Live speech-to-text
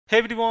Hey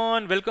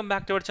everyone, welcome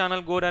back to our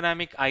channel Go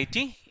Dynamic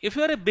IT. If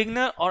you are a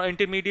beginner or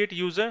intermediate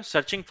user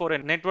searching for a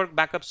network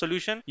backup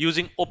solution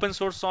using open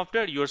source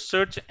software, your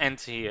search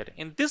ends here.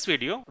 In this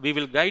video, we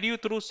will guide you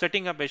through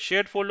setting up a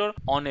shared folder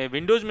on a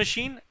Windows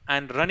machine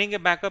and running a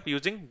backup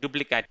using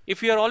Duplicati.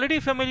 If you are already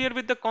familiar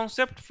with the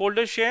concept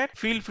folder share,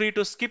 feel free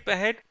to skip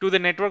ahead to the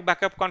network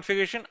backup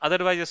configuration.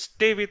 Otherwise, just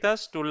stay with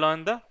us to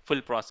learn the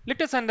full process.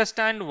 Let us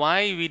understand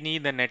why we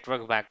need the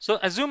network backup. So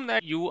assume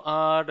that you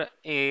are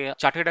a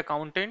chartered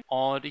accountant,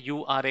 or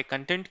you are a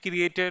content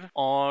creator,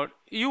 or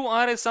you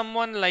are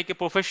someone like a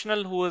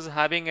professional who is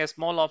having a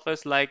small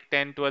office like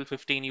 10, 12,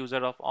 15 user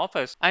of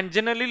office. And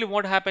generally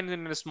what happens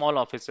in the small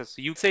offices,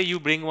 you say you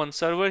bring one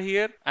server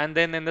here, and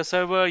then in the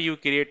server you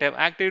create an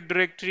active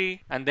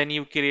directory, and then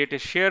you create a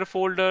share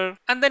folder,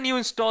 and then you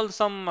install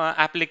some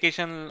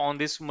application on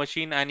this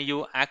machine and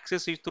you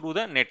access it through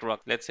the network.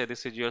 Let's say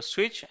this is your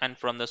switch, and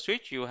from the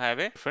switch you have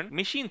a different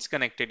machines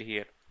connected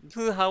here. This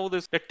is how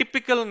the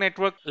typical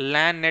network,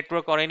 LAN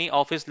network or any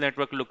office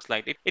network looks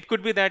like. It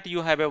could be that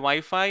you have a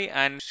Wi-Fi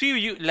and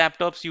few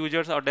laptops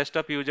users or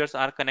desktop users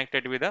are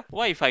connected with the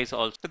Wi-Fi's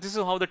also. So this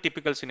is how the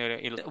typical scenario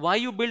is. Why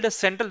you build a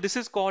central, this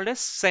is called a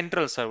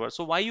central server.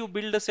 So why you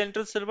build a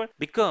central server?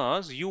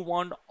 Because you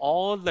want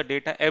all the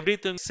data,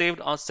 everything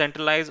saved or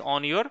centralized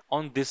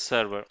on this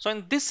server. So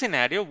in this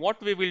scenario,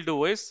 what we will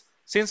do is,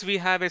 since we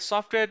have a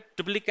software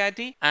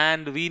duplicati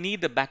and we need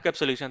the backup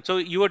solution, so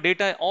your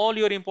data, all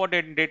your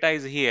important data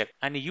is here,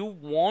 and you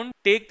want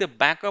take the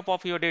backup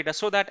of your data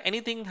so that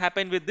anything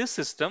happen with this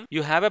system,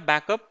 you have a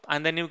backup,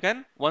 and then you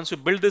can, once you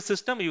build the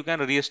system, you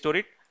can restore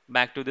it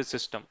back to the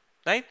system,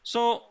 right?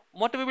 So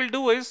what we will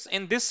do is,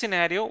 in this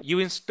scenario, you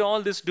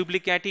install this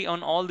duplicati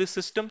on all the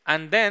systems,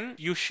 and then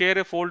you share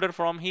a folder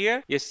from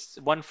here. Yes,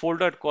 one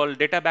folder called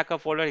data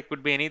backup folder, it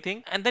could be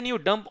anything, and then you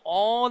dump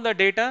all the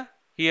data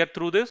here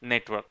through this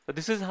network. So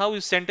this is how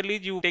you centrally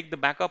you take the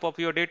backup of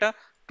your data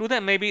to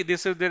them. Maybe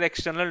this is the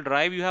external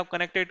drive you have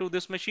connected to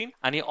this machine,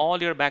 and all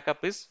your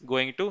backup is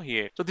going to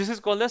here. So this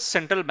is called a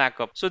central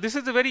backup. So this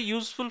is very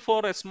useful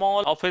for a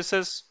small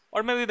offices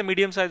or maybe the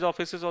medium sized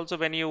offices also,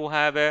 when you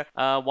have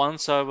a one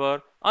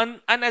server, and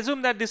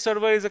assume that this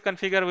server is a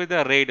configured with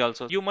a RAID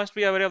also. You must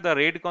be aware of the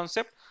RAID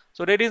concept.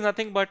 So RAID is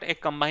nothing but a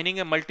combining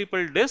a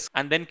multiple disk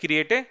and then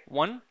create a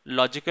one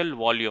logical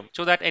volume,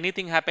 so that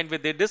anything happen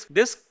with the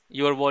disk,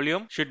 your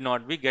volume should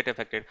not be get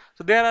affected.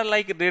 So there are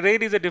like the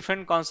RAID is a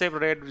different concept,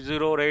 RAID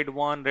 0, RAID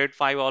 1, RAID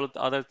 5, all of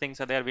the other things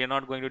are there. We are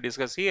not going to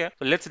discuss here.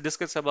 So let's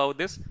discuss about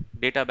this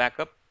data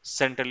backup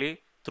centrally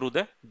through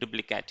the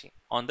duplicati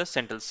on the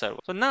central server.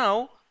 So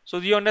now, so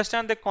you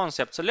understand the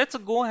concept. So let's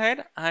go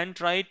ahead and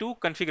try to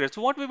configure it.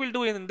 So what we will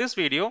do in this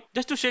video,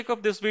 just to shake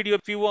up this video,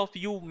 few of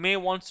you may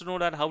want to know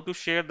that how to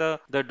share the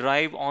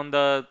drive on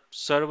the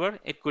server.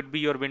 It could be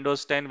your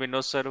Windows 10,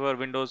 Windows Server,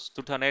 Windows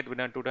 2008,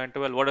 Windows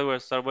 2012, whatever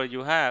server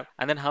you have,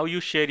 and then how you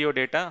share your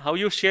data, how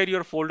you share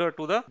your folder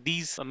to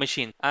these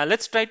machines.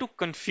 Let's try to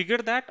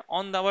configure that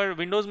on our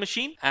Windows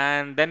machine,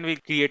 and then we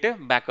create a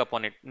backup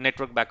on it,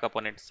 network backup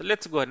on it. So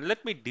let's go ahead and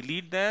let me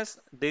delete this,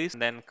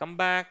 and then come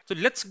back. So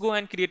let's go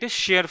and create a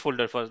share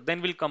folder first,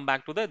 then we'll come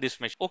back to this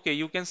machine. Okay,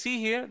 you can see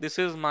here, this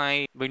is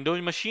my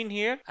Windows machine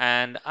here,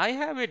 and I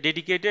have a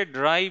dedicated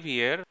drive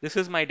here. This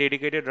is my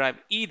dedicated drive,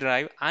 E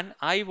drive, and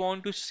I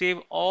want to save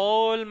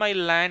all my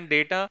LAN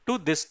data to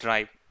this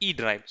drive, E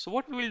drive. So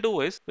what we will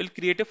do is, we'll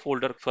create a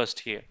folder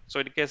first here. So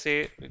it can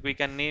say, we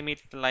can name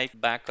it like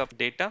backup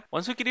data.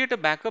 Once you create a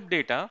backup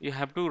data, you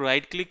have to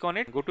right click on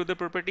it, go to the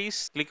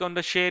properties, click on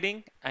the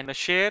sharing and the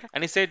share,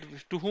 and it said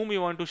to whom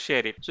you want to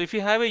share it. So if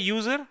you have a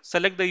user,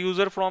 select the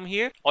user from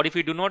here, or if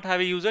you do not have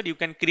a user, you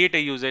can create a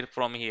user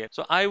from here.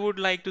 So I would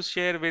like to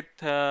share with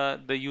the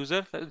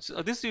user.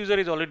 So this user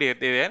is already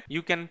there.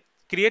 You can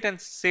create and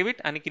save it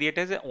and create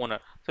as a owner.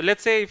 So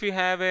let's say if you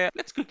have a,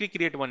 let's quickly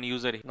create one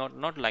user,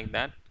 not like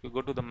that. You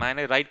go to the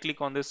manage, right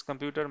click on this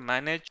computer,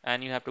 manage,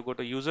 and you have to go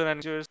to user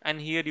and users,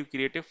 and here you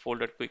create a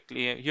folder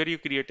quickly. Here you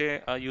create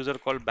a user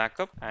called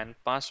backup, and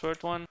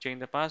password one, change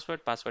the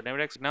password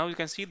never X. Now you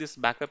can see this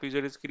backup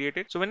user is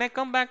created. So when I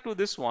come back to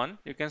this one,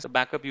 you can see the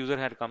backup user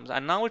had comes,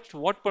 and now it's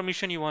what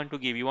permission you want to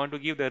give. You want to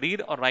give the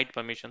read or write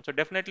permission. So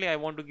definitely I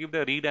want to give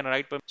the read and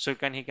write permission, so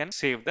he can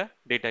save the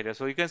data here.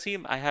 So you can see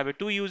I have a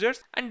two users,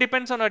 and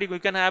depends on it, you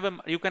can have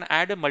you can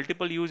add a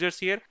multiple users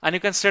here, and you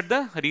can set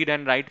the read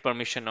and write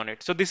permission on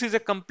it. So this is a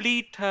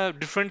complete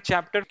different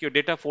chapter, your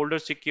data folder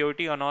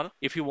security and all.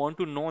 If you want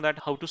to know that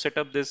how to set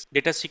up this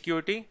data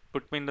security,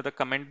 put me into the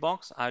comment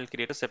box. I'll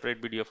create a separate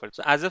video for it.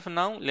 So as of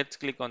now, let's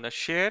click on the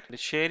share. The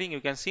sharing, you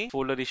can see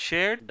folder is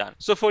shared, done.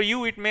 So for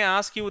you, it may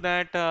ask you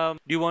that do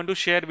you want to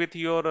share with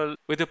your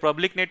with a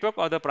public network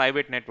or the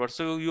private network.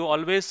 So you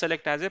always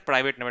select as a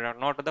private network,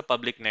 not the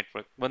public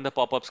network when the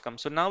pop-ups come.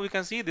 So now we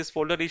can see this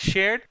folder is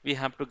shared. We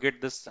have to get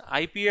this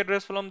IP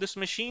address from this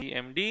machine,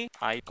 cmd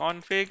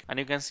iconfig, and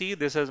you can see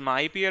this is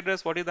my IP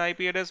address. What is the IP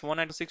address?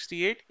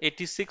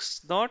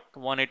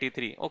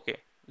 192.168.86.183. Okay,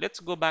 let's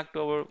go back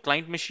to our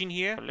client machine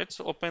here. Let's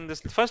open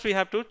this. First we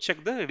have to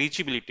check the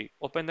reachability.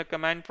 Open the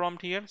command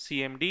prompt here,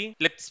 cmd.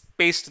 Let's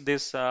paste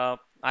this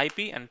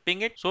IP and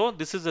ping it. So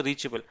this is a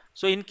reachable.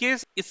 So in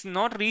case it's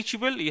not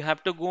reachable, you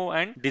have to go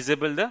and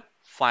disable the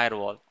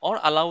firewall or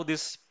allow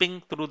this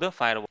ping through the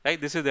firewall, right?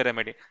 This is the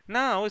remedy.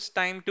 Now it's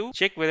time to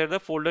check whether the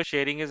folder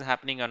sharing is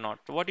happening or not.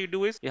 So what you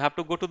do is you have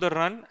to go to the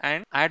run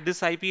and add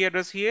this IP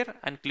address here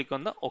and click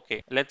on the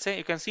OK. Let's say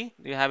you can see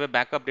you have a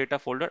backup data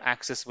folder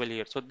accessible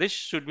here. So this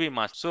should be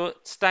must. So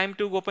it's time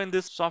to open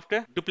this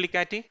software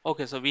Duplicati.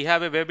 Okay, so we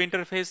have a web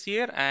interface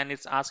here and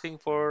it's asking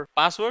for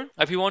password.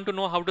 If you want to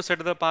know how to set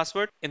the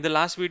password, in the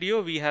last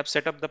video we have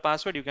set up the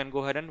password. You can go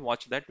ahead and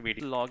watch that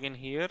video. Log in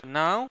here.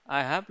 Now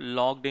I have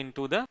logged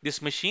into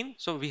this machine.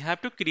 So we have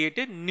to create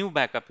a new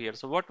backup here.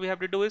 So what we have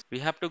to do is we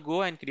have to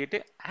go and create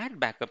a add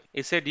backup.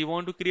 It said, you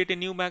want to create a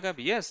new backup?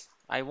 Yes,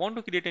 I want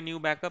to create a new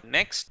backup.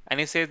 Next,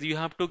 and it says you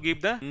have to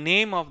give the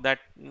name of that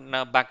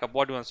backup.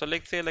 What do you want? So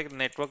let's say like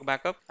network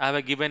backup. I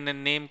have given a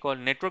name called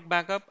network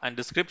backup and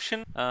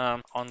description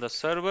on the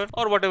server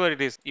or whatever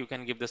it is. You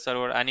can give the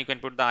server and you can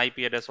put the IP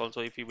address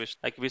also if you wish,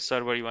 like which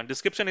server you want.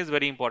 Description is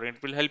very important.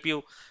 It will help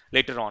you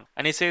later on.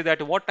 And it says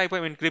that what type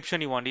of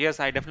encryption you want.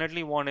 Yes, I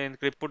definitely want to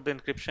encrypt. Put the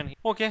encryption here.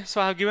 Okay,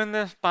 so I've given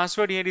the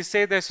password here. It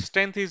says the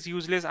strength is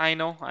useless. I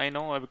know,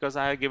 because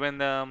I have given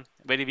the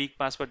very weak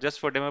password just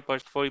for demo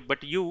for,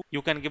 but you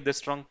can give the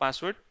strong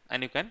password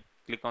and you can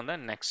click on the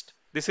next.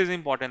 This is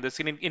important. This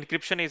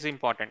encryption is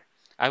important.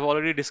 I've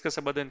already discussed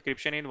about the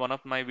encryption in one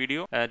of my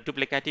video,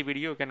 Duplicati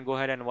video. You can go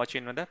ahead and watch it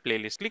in the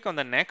playlist. Click on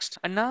the next,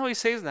 and now it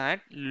says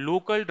that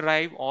local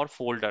drive or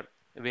folder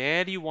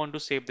where you want to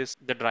save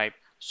the drive.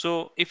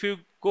 So if you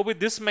go with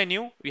this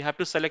menu, you have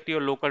to select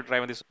your local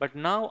drive on this. But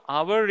now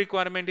our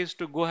requirement is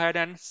to go ahead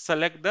and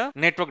select the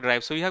network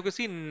drive. So you have to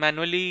see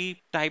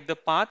manually type the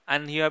path,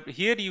 and here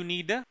you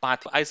need a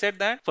path. I said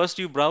that first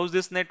you browse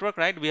this network,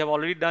 right? We have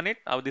already done it.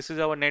 Now this is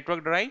our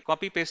network drive.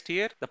 Copy paste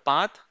here the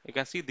path. You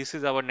can see this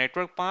is our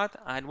network path,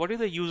 and what is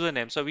the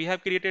username? So we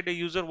have created a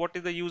user. What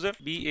is the user?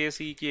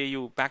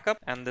 BACKU backup,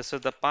 and this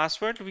is the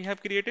password we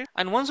have created.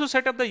 And once you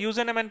set up the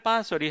username and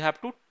password, you have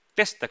to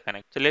test the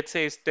connection. So let's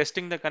say it's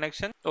testing the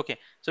connection. Okay,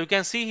 so you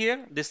can see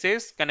here this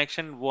says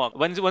connection work.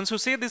 Once you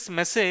say this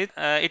message,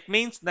 it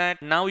means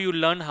that now you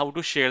learn how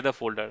to share the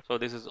folder. So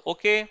this is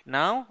okay.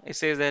 Now it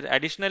says that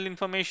additional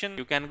information,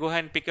 you can go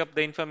ahead and pick up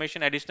the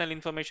information, additional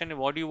information,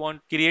 what you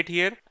want create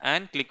here,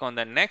 and click on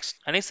the next.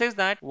 And it says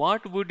that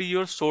what would be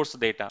your source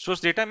data. Source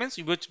data means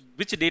which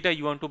data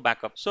you want to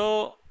backup.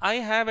 So I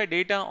have a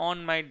data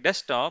on my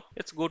desktop.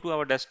 Let's go to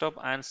our desktop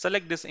and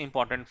select this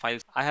important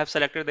files. I have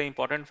selected the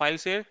important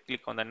files here.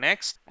 Click on the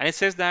next, and it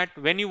says that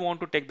when you want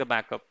to take the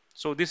backup.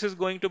 So this is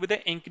going to be the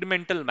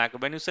incremental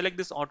backup. When you select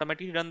this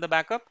automatically run the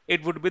backup,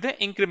 it would be the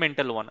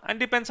incremental one, and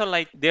depends on,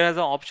 like, there is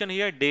an option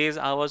here, days,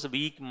 hours,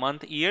 week,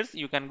 month, years.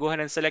 You can go ahead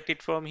and select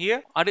it from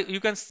here, or you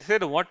can say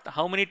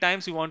how many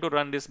times you want to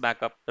run this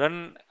backup.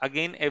 Run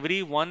again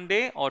every 1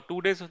 day or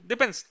 2 days,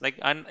 depends, like,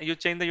 and you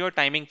change your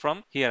timing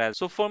from here as.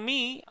 So for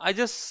me, I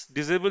just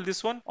disable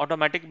this one,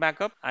 automatic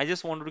backup. I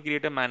just want to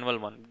create a manual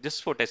one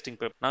just for testing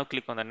purpose. Now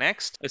click on the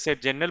next. I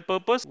said general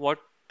purpose, what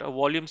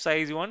volume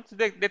size you want. So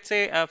let's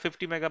say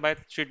 50 megabytes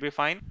should be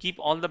fine. Keep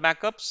all the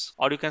backups,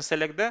 or you can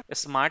select the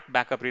smart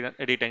backup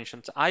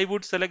retentions. I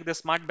would select the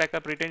smart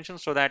backup retention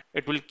so that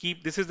it will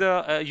keep. This is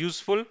the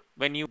useful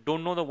when you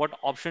don't know what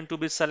option to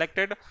be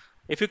selected.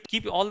 If you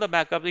keep all the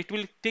backups, it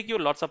will take you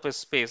lots of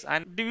space,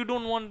 and you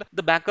don't want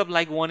the backup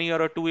like 1 year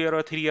or 2 year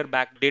or 3 year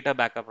data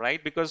backup,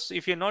 right? Because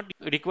if you're not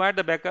required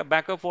the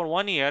backup for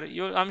 1 year,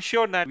 I'm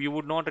sure that you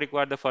would not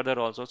require the further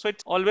also. So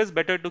it's always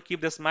better to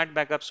keep the smart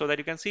backup, so that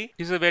you can see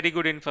this is a very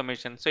good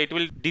information. So it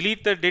will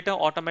delete the data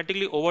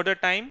automatically over the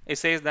time. It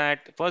says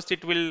that first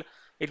it will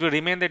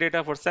remain the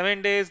data for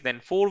 7 days, then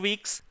 4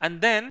 weeks,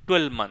 and then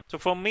 12 months. So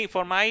for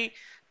my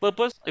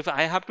purpose, if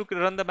I have to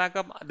run the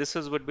backup, this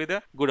is would be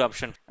the good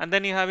option. And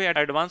then you have an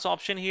advanced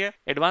option here.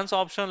 Advanced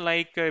option,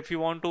 like if you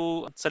want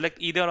to select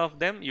either of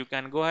them, you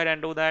can go ahead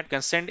and do that. You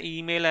can send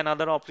email and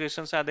other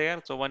options are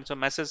there. So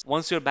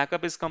once your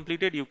backup is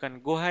completed, you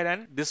can go ahead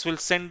and this will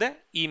send the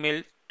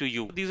email to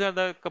you. These are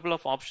the couple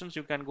of options.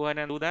 You can go ahead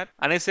and do that.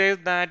 And it says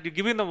that you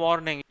give in the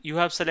warning, you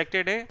have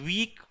selected a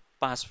weak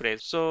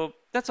passphrase. So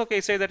that's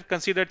okay. Say that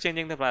consider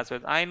changing the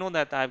password. I know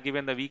that I've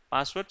given the weak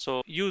password,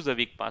 so use the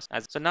weak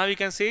password. So now you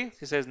can see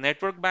it says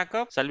network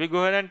backup. Shall we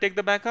go ahead and take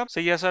the backup?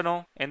 Say yes or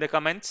no in the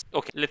comments.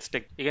 Okay, let's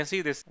take. You can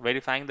see this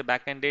verifying the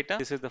backend data.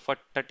 This is the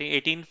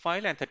 18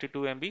 file and 32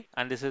 MB,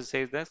 and this is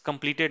says that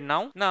completed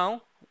now.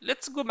 Now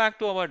let's go back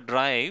to our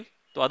drive,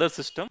 to other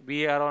system.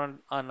 We are on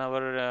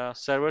our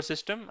server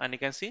system, and you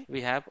can see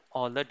we have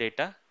all the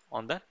data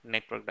on the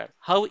network drive.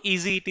 How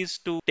easy it is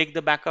to take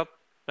the backup,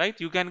 right?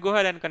 You can go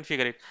ahead and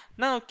configure it.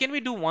 Now can we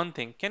do one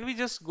thing? Can we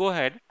just go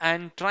ahead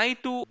and try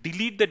to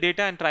delete the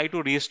data and try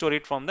to restore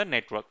it from the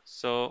network?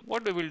 So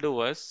what we will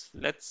do is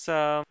let's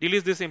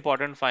delete this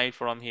important file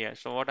from here.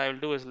 So what I will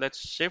do is let's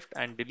shift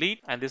and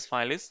delete, and this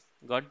file is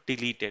got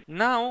deleted.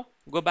 Now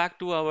go back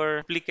to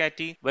our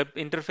Duplicati web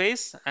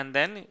interface, and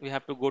then we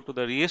have to go to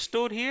the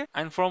restore here,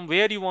 and from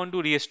where you want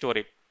to restore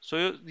it.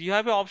 So you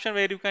have an option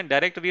where you can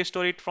direct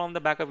restore it from the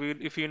backup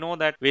if you know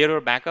that where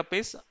your backup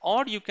is,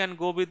 or you can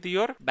go with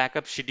your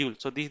backup schedule.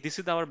 So this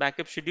is our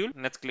backup schedule.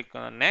 Let's click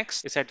on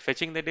next. It said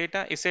fetching the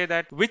data. It said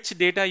that which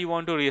data you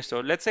want to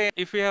restore. Let's say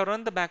if you have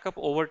run the backup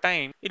over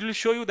time, it will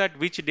show you that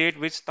which date,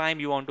 which time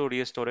you want to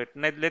restore it.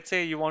 Let's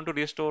say you want to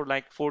restore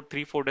like 4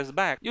 days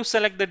back. You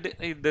select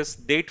this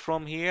date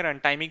from here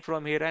and timing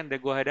from here, and they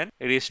go ahead and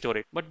restore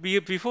it. But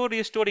before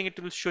restoring, it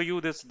will show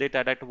you this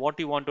data that what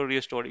you want to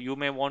restore. You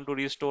may want to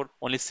restore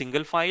only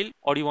single file,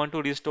 or you want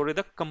to restore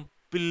the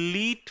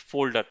complete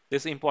folder,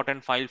 this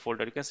important file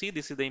folder. You can see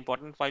this is the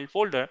important file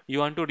folder. You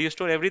want to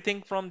restore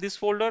everything from this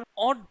folder,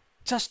 or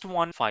just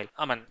one file.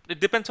 I mean,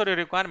 it depends on your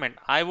requirement.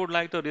 I would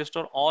like to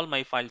restore all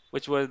my files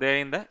which were there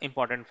in the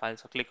important file.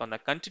 So click on the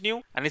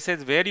continue, and it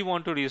says where you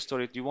want to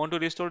restore it. You want to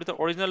restore it to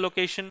the original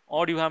location,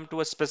 or you have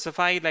to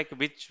specify like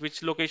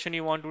which location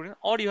you want to,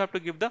 or you have to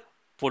give the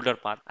folder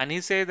path. And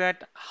he say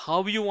that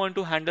how you want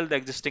to handle the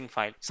existing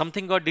file.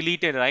 Something got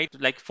deleted, right?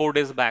 Like 4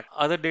 days back.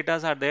 Other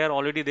datas are there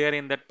already there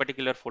in that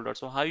particular folder.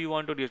 So how you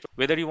want to restore?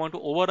 Whether you want to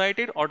overwrite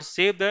it or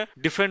save the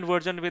different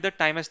version with the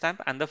timestamp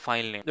and the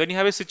file name. When you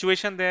have a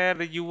situation there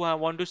that you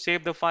want to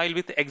save the file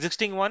with the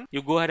existing one,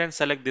 you go ahead and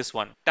select this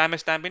one,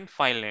 timestamp in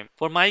file name.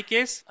 For my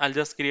case, I'll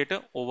just create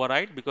a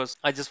override because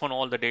I just want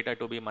all the data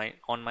to be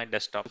on my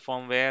desktop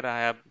from where I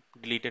have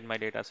deleted my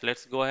data. So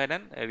let's go ahead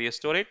and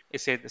restore it.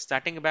 It says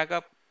starting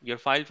backup, your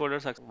file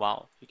folders are,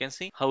 wow, you can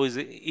see how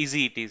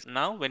easy it is.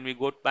 Now when we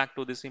go back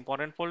to this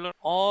important folder,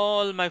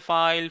 all my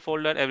file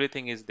folder,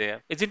 everything is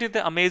there. Isn't it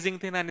the amazing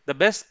thing? And the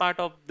best part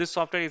of this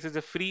software is it's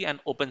a free and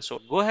open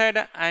source. Go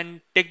ahead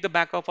and take the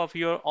backup of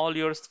all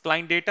your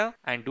client data,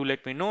 and do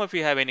let me know if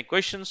you have any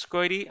questions,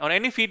 query, or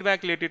any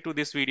feedback related to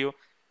this video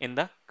in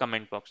the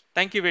comment box.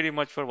 Thank you very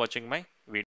much for watching my video.